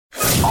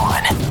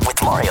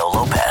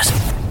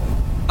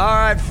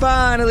right,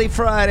 finally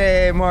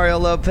Friday. Mario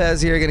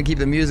Lopez here, going to keep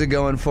the music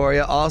going for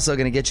you. Also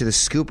going to get you the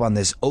scoop on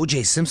this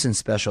OJ Simpson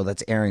special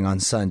that's airing on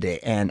Sunday.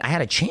 And I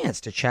had a chance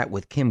to chat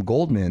with Kim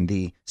Goldman,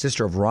 the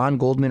sister of Ron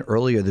Goldman,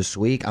 earlier this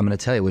week. I'm going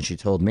to tell you what she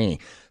told me.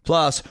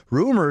 Plus,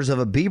 rumors of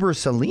a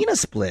Bieber-Selena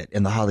split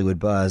in the Hollywood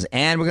buzz.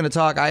 And we're going to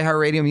talk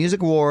iHeartRadio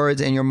Music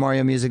Awards and your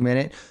Mario Music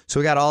Minute. So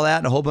we got all that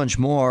and a whole bunch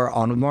more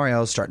on with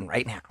Mario starting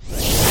right now.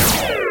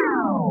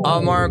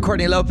 I'm Mario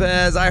Courtney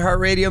Lopez,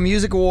 iHeartRadio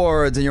Music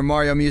Awards and your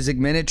Mario Music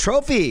Minute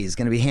trophies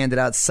going to be handed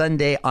out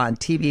Sunday on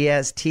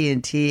TBS,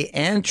 TNT,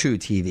 and True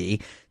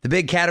TV. The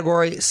big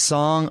category,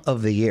 Song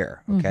of the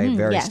Year. Okay,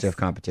 very stiff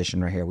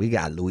competition right here. We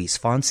got Luis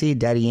Fonsi,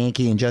 Daddy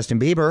Yankee, and Justin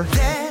Bieber.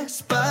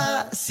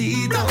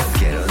 Despacito,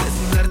 quiero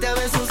desnudarte a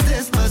besos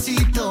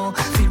despacito,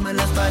 firma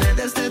las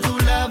paredes de tu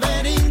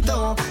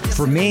laberinto.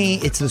 For me,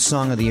 it's the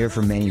Song of the Year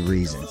for many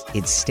reasons.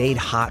 It stayed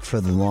hot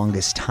for the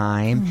longest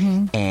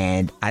time,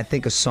 and I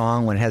think a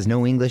song when it has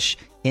no English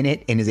in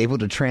it and is able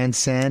to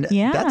transcend,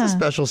 that's a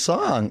special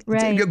song.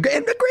 Right. And a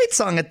great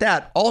song at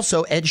that.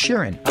 Also, Ed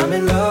Sheeran. I'm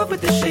in love with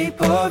the shape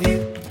of you.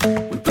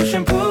 We push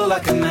and pull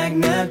like a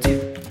magnet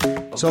do.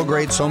 So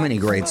great, so many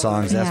great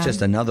songs. That's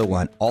just another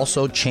one.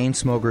 Also,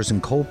 Chainsmokers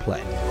and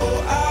Coldplay.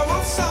 Oh, I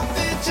want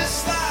something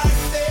just like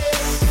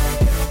this.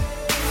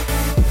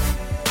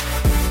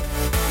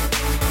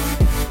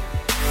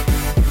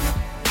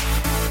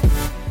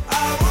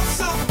 I want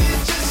something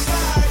just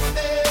like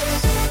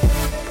this.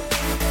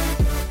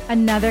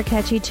 Another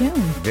catchy tune.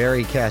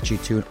 Very catchy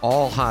tune.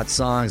 All hot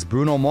songs.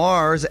 Bruno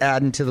Mars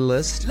adding to the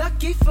list.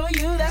 Lucky for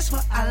you, that's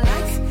what I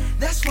like.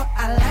 That's what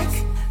I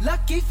like.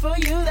 Lucky for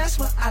you, that's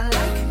what I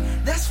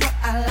like. That's what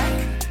I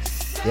like.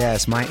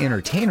 Yes, my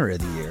entertainer of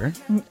the year.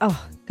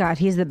 Oh, God,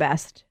 he's the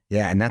best.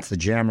 Yeah, and that's the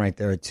jam right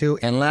there, too.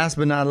 And last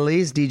but not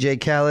least,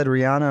 DJ Khaled,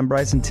 Rihanna, and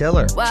Bryson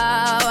Tiller.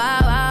 Wow, wow,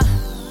 wow.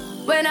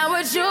 When I'm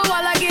with you, all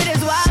I get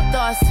is wild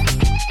thoughts.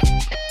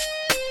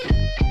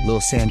 Little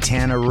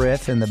Santana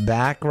riff in the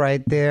back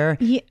right there.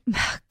 Yeah,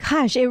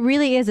 gosh, it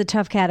really is a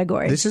tough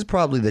category. This is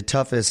probably the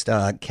toughest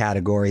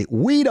category.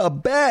 We the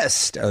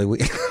best. Weigh in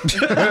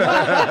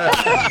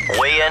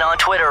on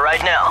Twitter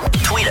right now.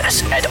 Tweet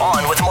us at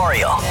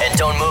OnWithMario. And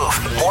don't move.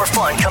 More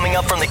fun coming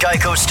up from the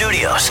Geico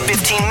Studios.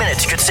 15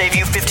 minutes could save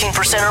you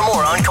 15% or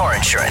more on car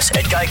insurance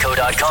at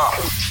Geico.com.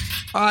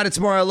 All right, it's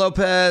Mario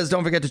Lopez.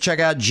 Don't forget to check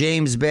out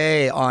James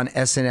Bay on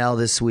SNL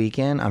this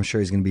weekend. I'm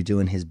sure he's going to be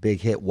doing his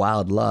big hit,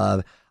 Wild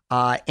Love.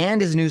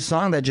 And his new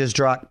song that just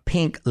dropped,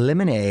 Pink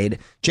Lemonade.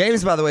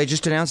 James, by the way,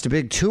 just announced a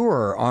big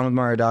tour on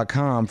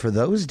OnWithMario.com for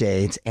those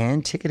dates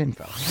and ticket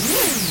info.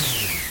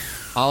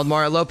 On with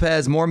Mario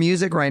Lopez, more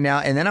music right now.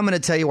 And then I'm going to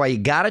tell you why you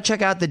got to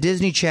check out the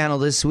Disney Channel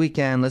this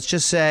weekend. Let's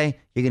just say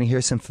you're going to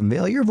hear some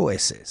familiar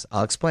voices.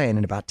 I'll explain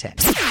in about 10.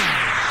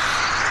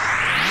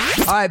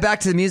 All right, back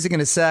to the music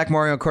in a sec.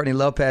 Mario and Courtney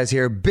Lopez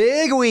here.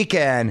 Big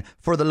weekend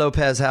for the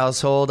Lopez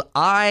household.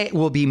 I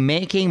will be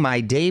making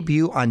my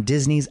debut on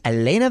Disney's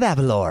Elena of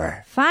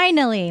Avalor.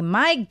 Finally,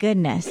 my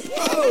goodness.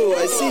 Oh,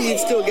 I see you've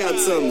still got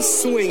some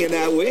swing in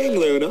that wing,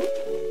 Luna.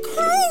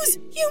 Cruz,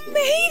 you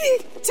made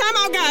it. Time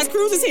out, guys.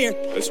 Cruz is here.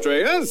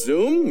 Estrella,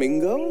 Zoom,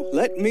 Mingo,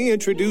 let me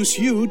introduce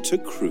you to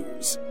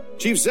Cruz.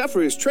 Chief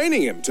Zephyr is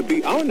training him to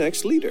be our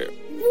next leader.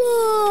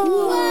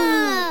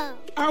 Whoa.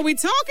 Are we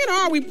talking or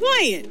are we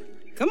playing?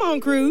 Come on,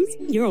 Cruz.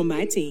 You're on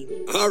my team.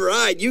 All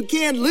right, you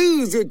can't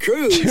lose with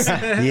Cruz.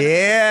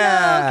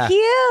 Yeah. So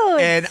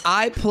cute. And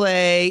I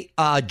play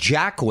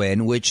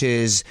Jacqueline, which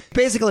is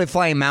basically a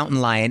flying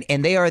mountain lion,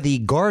 and they are the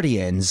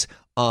guardians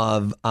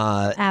of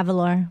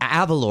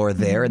Avalor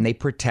there, and they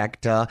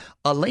protect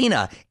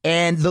Elena.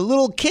 And the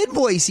little kid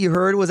voice you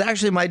heard was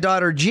actually my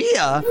daughter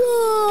Gia.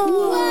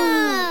 Whoa.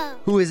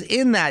 Who is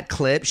in that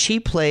clip.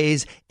 She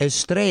plays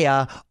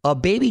Estrella, a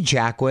baby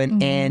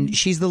Jacqueline, and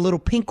she's the little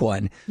pink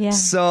one. Yeah.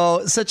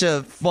 So such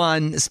a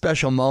fun,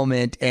 special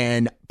moment.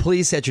 And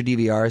please set your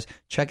DVRs,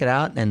 check it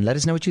out, and let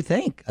us know what you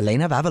think.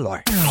 Elena of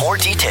Avalor. More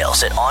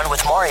details at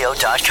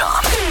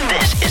OnWithMario.com.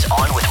 This is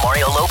On with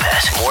Mario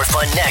Lopez. More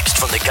fun next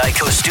from the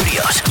Geico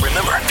Studios.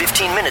 Remember,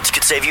 15 minutes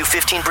could save you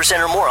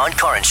 15% or more on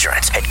car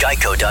insurance at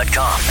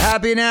Geico.com.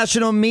 Happy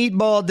National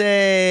Meatball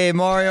Day,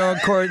 Mario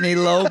and Courtney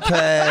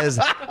Lopez.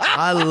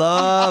 I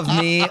love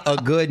me a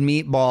good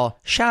meatball.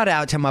 Shout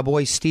out to my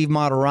boy Steve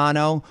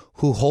Moderano,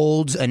 who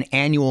holds an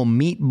annual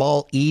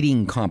meatball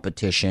eating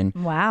competition.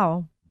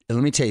 Wow. And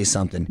let me tell you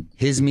something.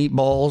 His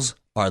meatballs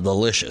are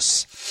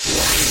delicious.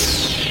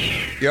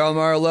 Yo,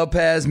 Mario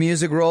Lopez,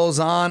 music rolls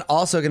on.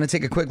 Also going to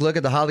take a quick look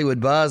at the Hollywood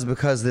buzz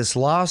because this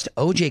Lost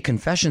OJ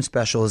Confession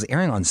special is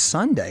airing on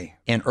Sunday.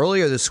 And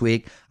earlier this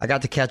week, I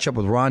got to catch up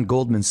with Ron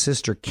Goldman's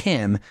sister,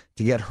 Kim,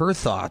 to get her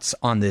thoughts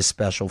on this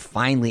special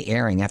finally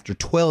airing after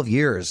 12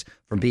 years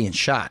from being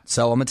shot.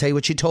 So I'm going to tell you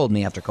what she told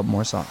me after a couple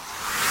more songs.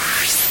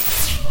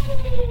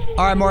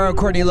 All right, Mario and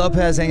Courtney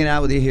Lopez hanging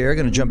out with you here.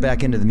 Going to jump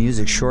back into the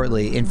music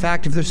shortly. In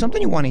fact, if there's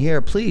something you want to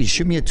hear, please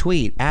shoot me a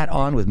tweet at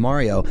On With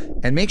Mario.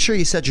 And make sure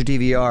you set your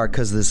DVR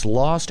because this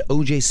Lost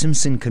OJ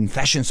Simpson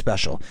Confession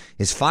special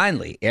is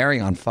finally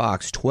airing on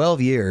Fox 12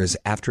 years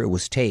after it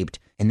was taped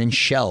and then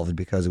shelved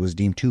because it was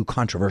deemed too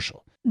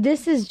controversial.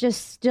 This is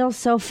just still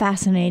so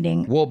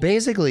fascinating. Well,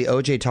 basically,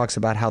 OJ talks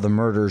about how the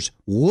murders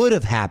would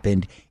have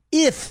happened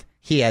if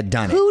he had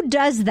done it. Who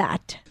does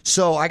that?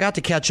 So I got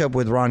to catch up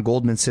with Ron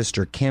Goldman's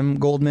sister, Kim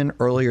Goldman,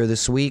 earlier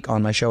this week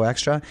on my show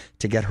Extra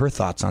to get her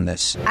thoughts on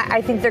this.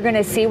 I think they're going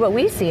to see what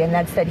we see, and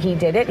that's that he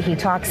did it. He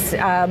talks,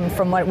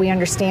 from what we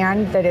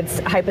understand, that it's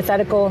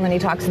hypothetical, and then he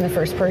talks in the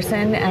first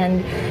person.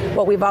 And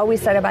what we've always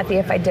said about the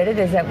if I did it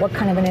is that what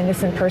kind of an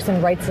innocent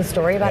person writes a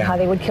story about how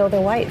they would kill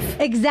their wife?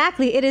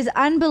 Exactly. It is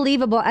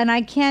unbelievable, and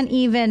I can't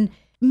even...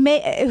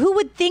 who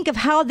would think of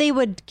how they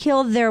would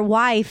kill their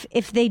wife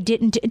if they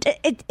didn't?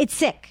 It's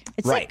sick.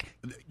 It's right. sick.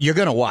 You're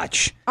going to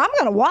watch. I'm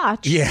going to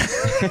watch. Yeah.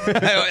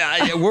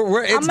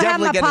 It's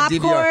definitely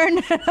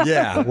going to DVR.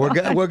 Yeah,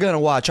 we're going to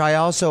watch. I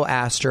also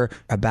asked her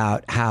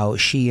about how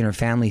she and her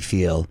family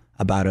feel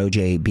about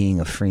OJ being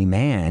a free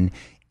man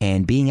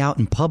and being out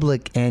in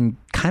public and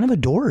kind of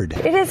adored.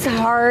 It is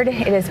hard.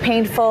 It is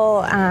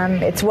painful.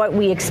 It's what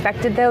we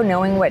expected, though,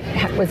 knowing what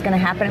was going to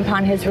happen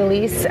upon his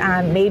release.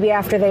 Maybe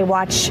after they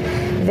watch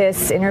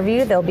this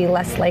interview, they'll be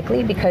less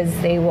likely because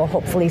they will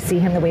hopefully see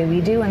him the way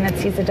we do, and that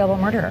he's a double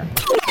murderer.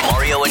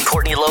 Mario and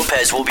Courtney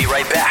Lopez will be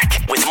right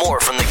back with more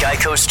from the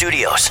Geico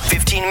Studios.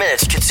 15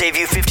 minutes could save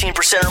you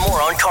 15% or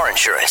more on car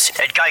insurance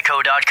at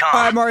geico.com.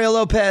 All right, Mario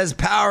Lopez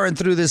powering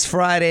through this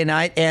Friday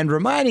night and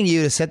reminding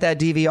you to set that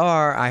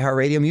DVR.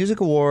 iHeartRadio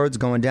Music Awards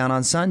going down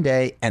on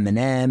Sunday.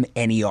 Eminem,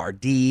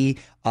 N.E.R.D.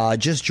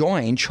 Just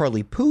joined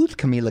Charlie Puth,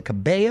 Camila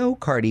Cabello,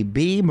 Cardi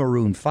B,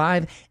 Maroon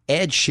 5,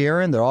 Ed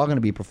Sheeran. They're all going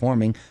to be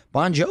performing.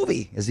 Bon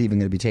Jovi is even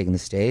going to be taking the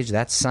stage.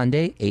 That's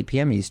Sunday, 8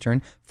 p.m.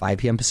 Eastern, 5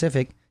 p.m.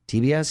 Pacific.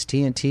 TBS,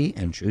 TNT,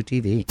 and True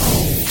TV.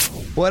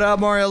 What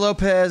up, Mario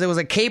Lopez? It was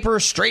a caper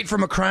straight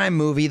from a crime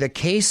movie, The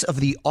Case of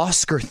the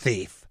Oscar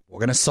Thief. We're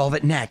going to solve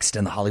it next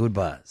in the Hollywood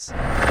Buzz.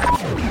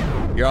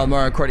 You're on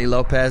Mario and Courtney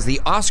Lopez. The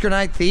Oscar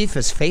night thief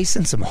is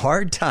facing some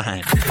hard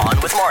times.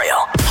 On with Mario,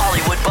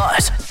 Hollywood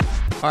Buzz.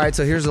 All right,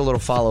 so here's a little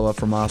follow-up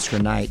from Oscar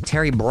night.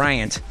 Terry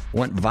Bryant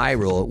went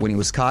viral when he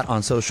was caught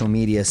on social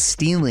media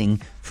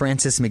stealing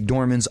Frances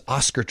McDormand's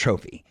Oscar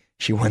trophy.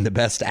 She won the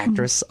Best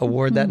Actress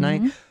award that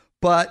night.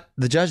 But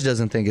the judge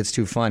doesn't think it's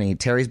too funny.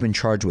 Terry's been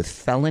charged with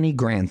felony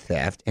grand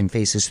theft and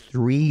faces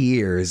 3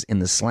 years in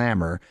the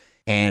slammer.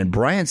 And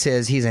Bryant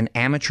says he's an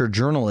amateur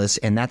journalist,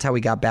 and that's how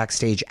he got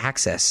backstage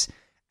access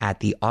at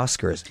the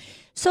Oscars.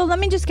 So let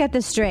me just get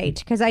this straight,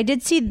 because I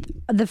did see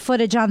the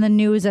footage on the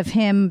news of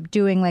him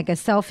doing like a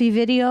selfie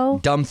video.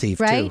 Dumb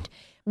thief, right? too.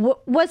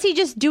 Was he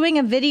just doing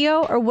a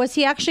video, or was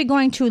he actually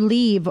going to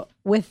leave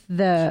with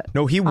the...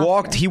 No, he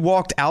walked. He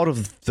walked out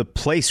of the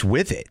place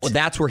with it. Well,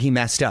 that's where he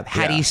messed up.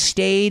 Had he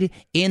stayed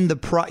in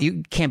the...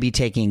 You can't be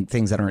taking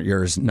things that aren't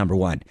yours, number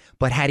one.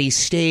 But had he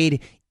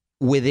stayed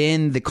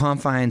within the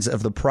confines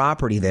of the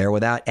property there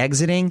without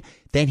exiting,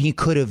 then he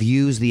could have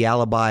used the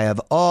alibi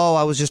of, oh,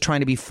 I was just trying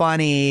to be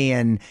funny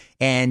and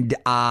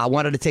I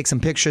wanted to take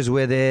some pictures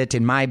with it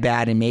and my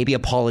bad, and maybe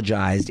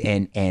apologized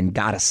and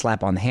got a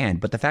slap on the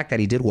hand. But the fact that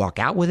he did walk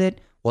out with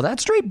it, well,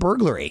 that's straight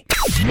burglary.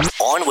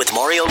 On with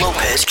Mario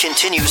Lopez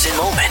continues in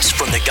moments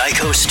from the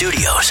Geico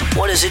Studios.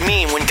 What does it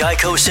mean when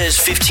Geico says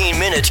 15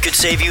 minutes could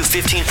save you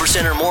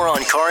 15% or more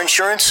on car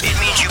insurance? It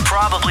means you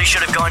probably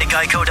should have gone to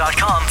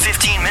geico.com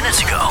 15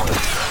 minutes ago.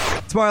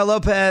 It's Mario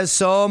Lopez.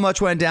 So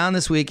much went down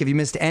this week. If you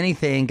missed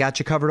anything, got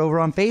you covered over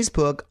on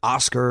Facebook.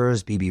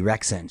 Oscars, BB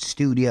Rexha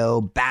Studio,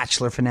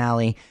 Bachelor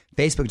finale.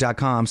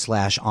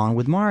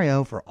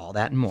 Facebook.com/OnWithMario for all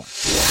that and more.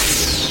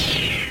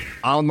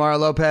 On with Mario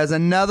Lopez.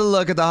 Another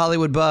look at the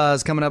Hollywood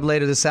Buzz coming up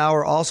later this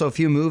hour. Also, a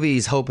few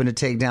movies hoping to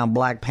take down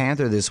Black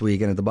Panther this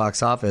weekend at the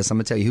box office. I'm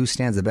going to tell you who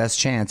stands the best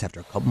chance after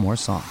a couple more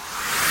songs.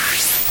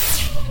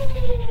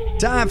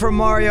 Time for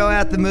Mario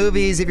at the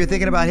movies. If you're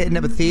thinking about hitting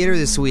up a theater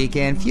this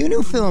weekend, few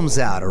new films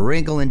out. A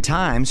Wrinkle in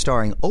Time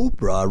starring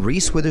Oprah,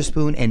 Reese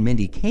Witherspoon, and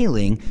Mindy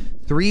Kaling.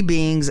 Three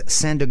beings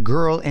send a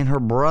girl and her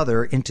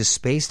brother into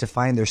space to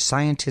find their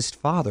scientist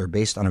father,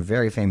 based on a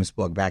very famous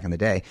book back in the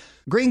day.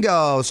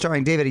 Gringo,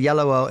 starring David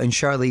Oyelowo and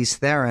Charlize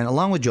Theron,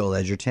 along with Joel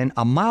Edgerton.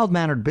 A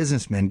mild-mannered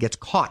businessman gets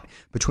caught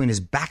between his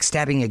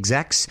backstabbing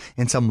execs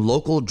and some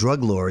local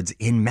drug lords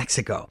in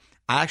Mexico.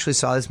 I actually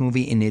saw this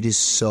movie, and it is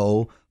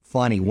so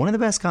funny. One of the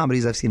best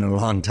comedies I've seen in a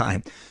long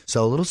time.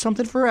 So a little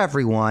something for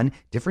everyone,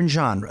 different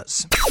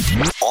genres.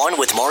 On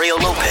with Mario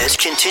Lopez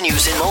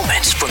continues in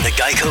moments from the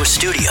Geico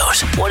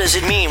Studios. What does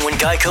it mean when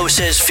Geico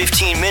says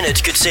 15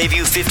 minutes could save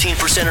you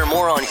 15% or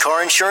more on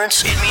car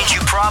insurance? It means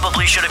you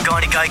probably should have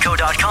gone to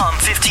geico.com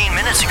 15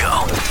 minutes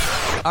ago.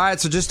 All right,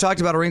 so just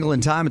talked about A Wrinkle in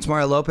Time. It's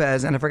Mario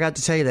Lopez, and I forgot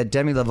to tell you that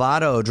Demi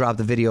Lovato dropped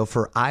the video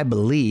for I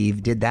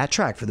Believe, did that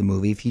track for the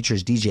movie,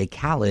 features DJ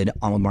Khaled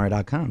on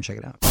withmario.com. Check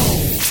it out.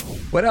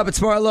 What up?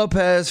 It's Mario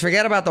Lopez.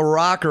 Forget about The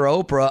Rock or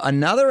Oprah.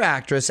 Another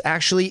actress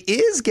actually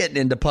is getting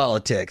into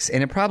politics,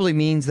 and it probably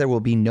means there will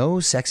be no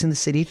Sex and the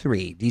City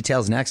 3.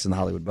 Details next in the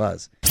Hollywood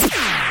Buzz.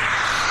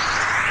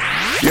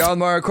 You're on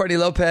Mario Courtney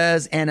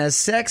Lopez, and a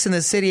Sex and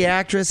the City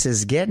actress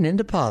is getting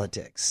into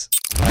politics.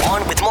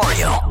 On with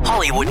Mario,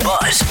 Hollywood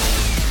Buzz.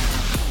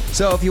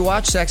 So if you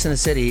watch Sex and the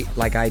City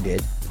like I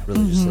did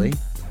religiously,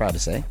 proud to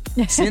say.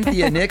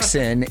 Cynthia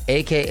Nixon,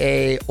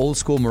 a.k.a. old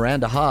school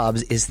Miranda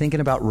Hobbs, is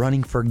thinking about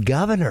running for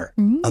governor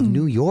of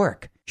New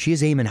York. She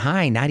is aiming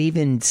high, not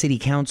even city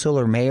council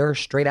or mayor,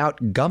 straight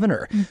out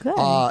governor.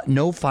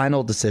 No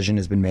final decision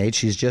has been made.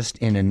 She's just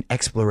in an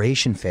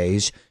exploration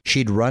phase.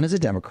 She'd run as a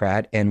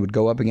Democrat and would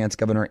go up against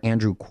Governor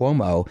Andrew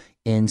Cuomo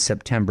in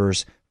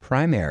September's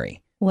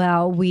primary.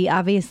 Well, we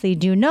obviously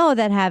do know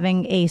that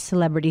having a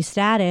celebrity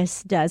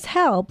status does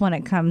help when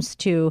it comes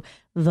to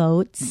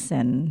votes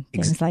and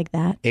things like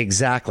that.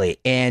 Exactly.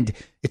 And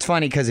it's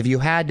funny because if you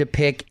had to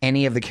pick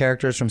any of the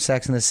characters from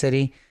Sex and the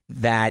City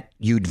that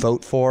you'd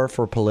vote for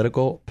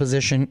political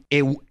position,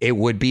 it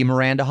would be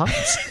Miranda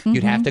Hobbs.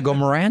 You'd have to go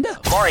Miranda.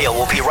 Mario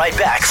will be right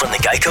back from the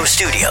Geico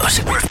Studios,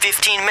 where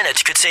 15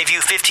 minutes could save you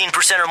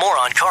 15% or more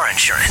on car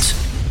insurance.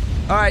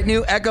 All right,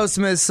 new Echo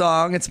Smith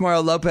song. It's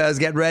Mario Lopez.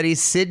 Get ready.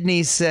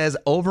 Sydney Says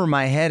Over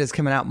My Head is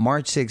coming out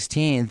March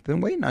 16th.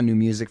 Been waiting on new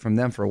music from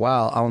them for a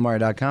while.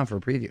 OnWithMario.com for a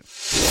preview.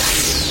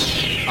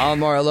 I'm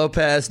Mario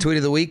Lopez. Tweet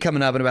of the week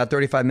coming up in about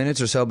 35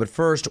 minutes or so. But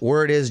first,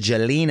 word is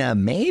Jelena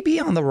may be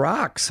on the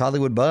rocks.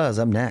 Hollywood Buzz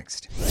up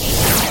next.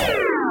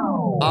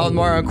 I'm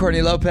Mario and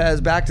Courtney Lopez.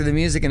 Back to the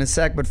music in a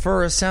sec. But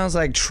first, sounds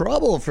like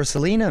trouble for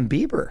Selena and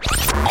Bieber.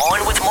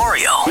 On with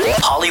Mario.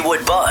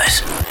 Hollywood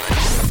Buzz.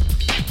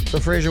 So,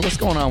 Fraser, what's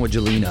going on with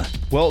Jelena?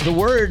 Well, the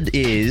word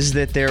is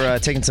that they're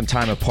taking some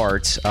time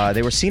apart.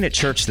 They were seen at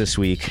church this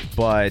week,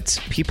 but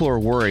people are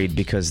worried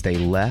because they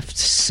left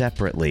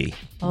separately.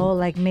 Oh,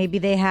 like maybe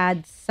they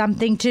had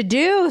something to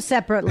do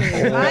separately.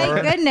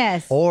 My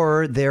goodness.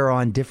 Or they're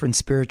on different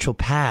spiritual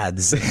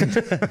paths.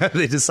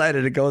 They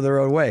decided to go their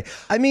own way.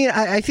 I mean,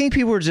 I think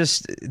people are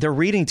they're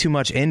reading too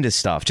much into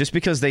stuff. Just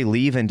because they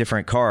leave in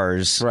different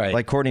cars, right?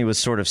 Like Courtney was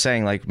sort of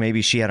saying, like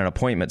maybe she had an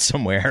appointment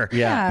somewhere.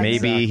 Yeah,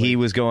 maybe he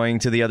was going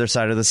to the other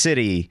side of the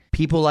city.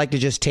 People like to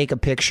just take a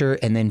picture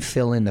and then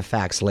fill in the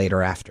facts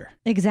later after.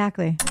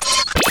 Exactly.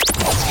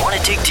 Want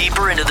to dig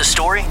deeper into the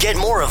story? Get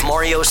more of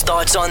Mario's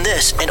thoughts on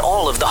this and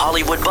all of the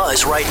Hollywood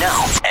Buzz right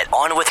now at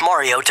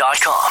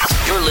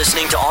OnWithMario.com. You're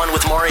listening to On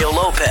with Mario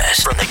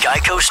Lopez from the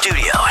Geico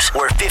Studios,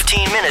 where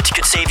 15 minutes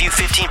could save you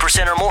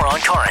 15% or more on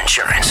car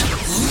insurance.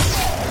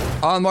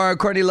 On Mario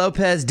Courtney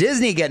Lopez,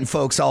 Disney getting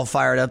folks all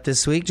fired up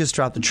this week. Just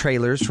dropped the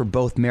trailers for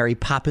both Mary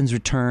Poppins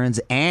Returns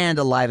and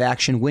a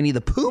live-action Winnie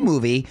the Pooh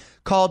movie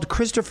called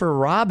Christopher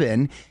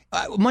Robin.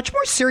 Much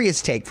more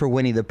serious take for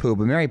Winnie the Pooh,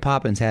 but Mary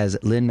Poppins has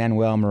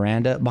Lin-Manuel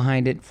Miranda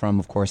behind it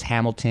from, of course,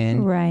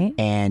 Hamilton. Right.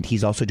 And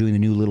he's also doing the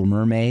new Little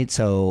Mermaid,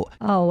 so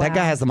that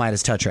guy has the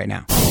Midas touch right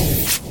now.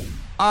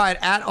 All right,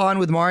 at On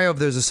with Mario, if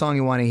there's a song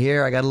you want to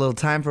hear, I got a little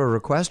time for a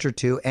request or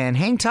two, and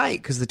hang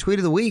tight, because the tweet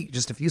of the week,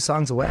 just a few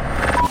songs away.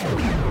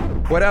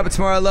 What up? It's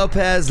Mario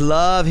Lopez.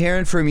 Love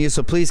hearing from you,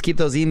 so please keep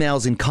those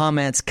emails and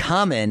comments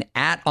coming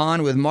at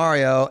On with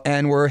Mario.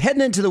 And we're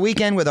heading into the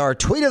weekend with our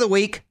tweet of the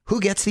week. Who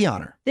gets the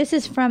honor? This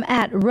is from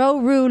at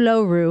Roru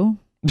Loru.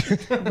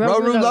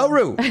 Roru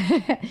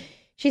Loru.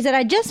 She said,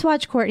 I just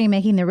watched Courtney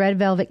making the red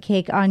velvet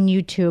cake on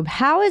YouTube.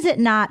 How is it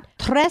not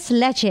tres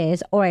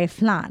leches or a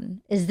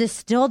flan? Is this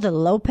still the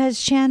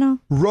Lopez channel?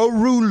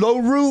 Roru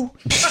Loru.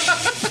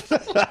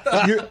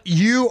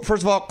 you,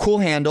 first of all, cool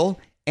handle.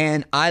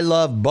 And I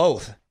love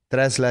both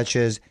tres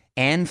leches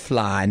and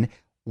flan.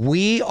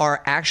 We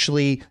are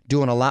actually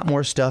doing a lot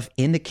more stuff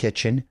in the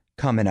kitchen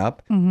coming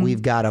up. Mm-hmm.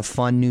 We've got a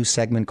fun new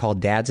segment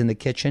called Dad's in the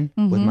Kitchen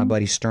with my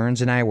buddy Stearns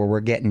and I, where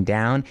we're getting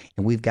down.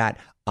 And we've got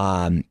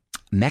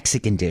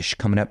Mexican dish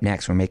coming up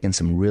next. We're making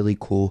some really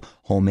cool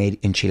homemade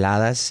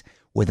enchiladas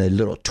with a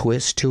little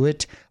twist to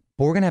it.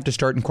 But we're going to have to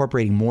start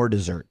incorporating more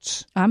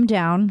desserts. I'm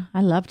down.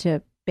 I love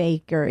to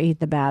bake or eat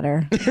the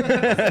batter.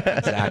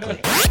 Exactly.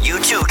 You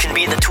too can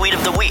be the tweet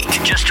of the week.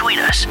 Just tweet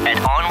us at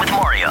On with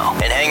Mario.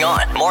 And hang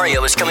on,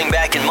 Mario is coming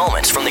back in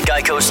moments from the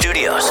Geico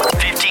Studios.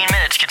 15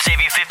 minutes could save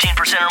you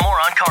 15% or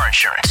more on car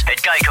insurance at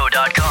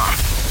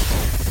Geico.com.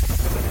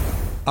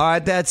 All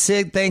right, that's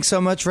it. Thanks so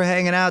much for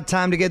hanging out.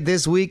 Time to get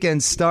this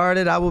weekend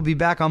started. I will be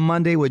back on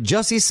Monday with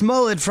Jussie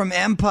Smollett from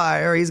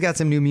Empire. He's got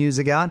some new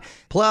music out.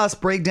 Plus,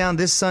 break down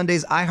this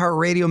Sunday's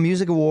iHeartRadio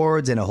Music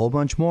Awards and a whole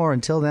bunch more.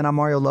 Until then, I'm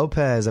Mario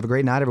Lopez. Have a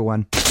great night,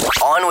 everyone.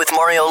 On with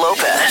Mario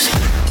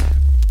Lopez.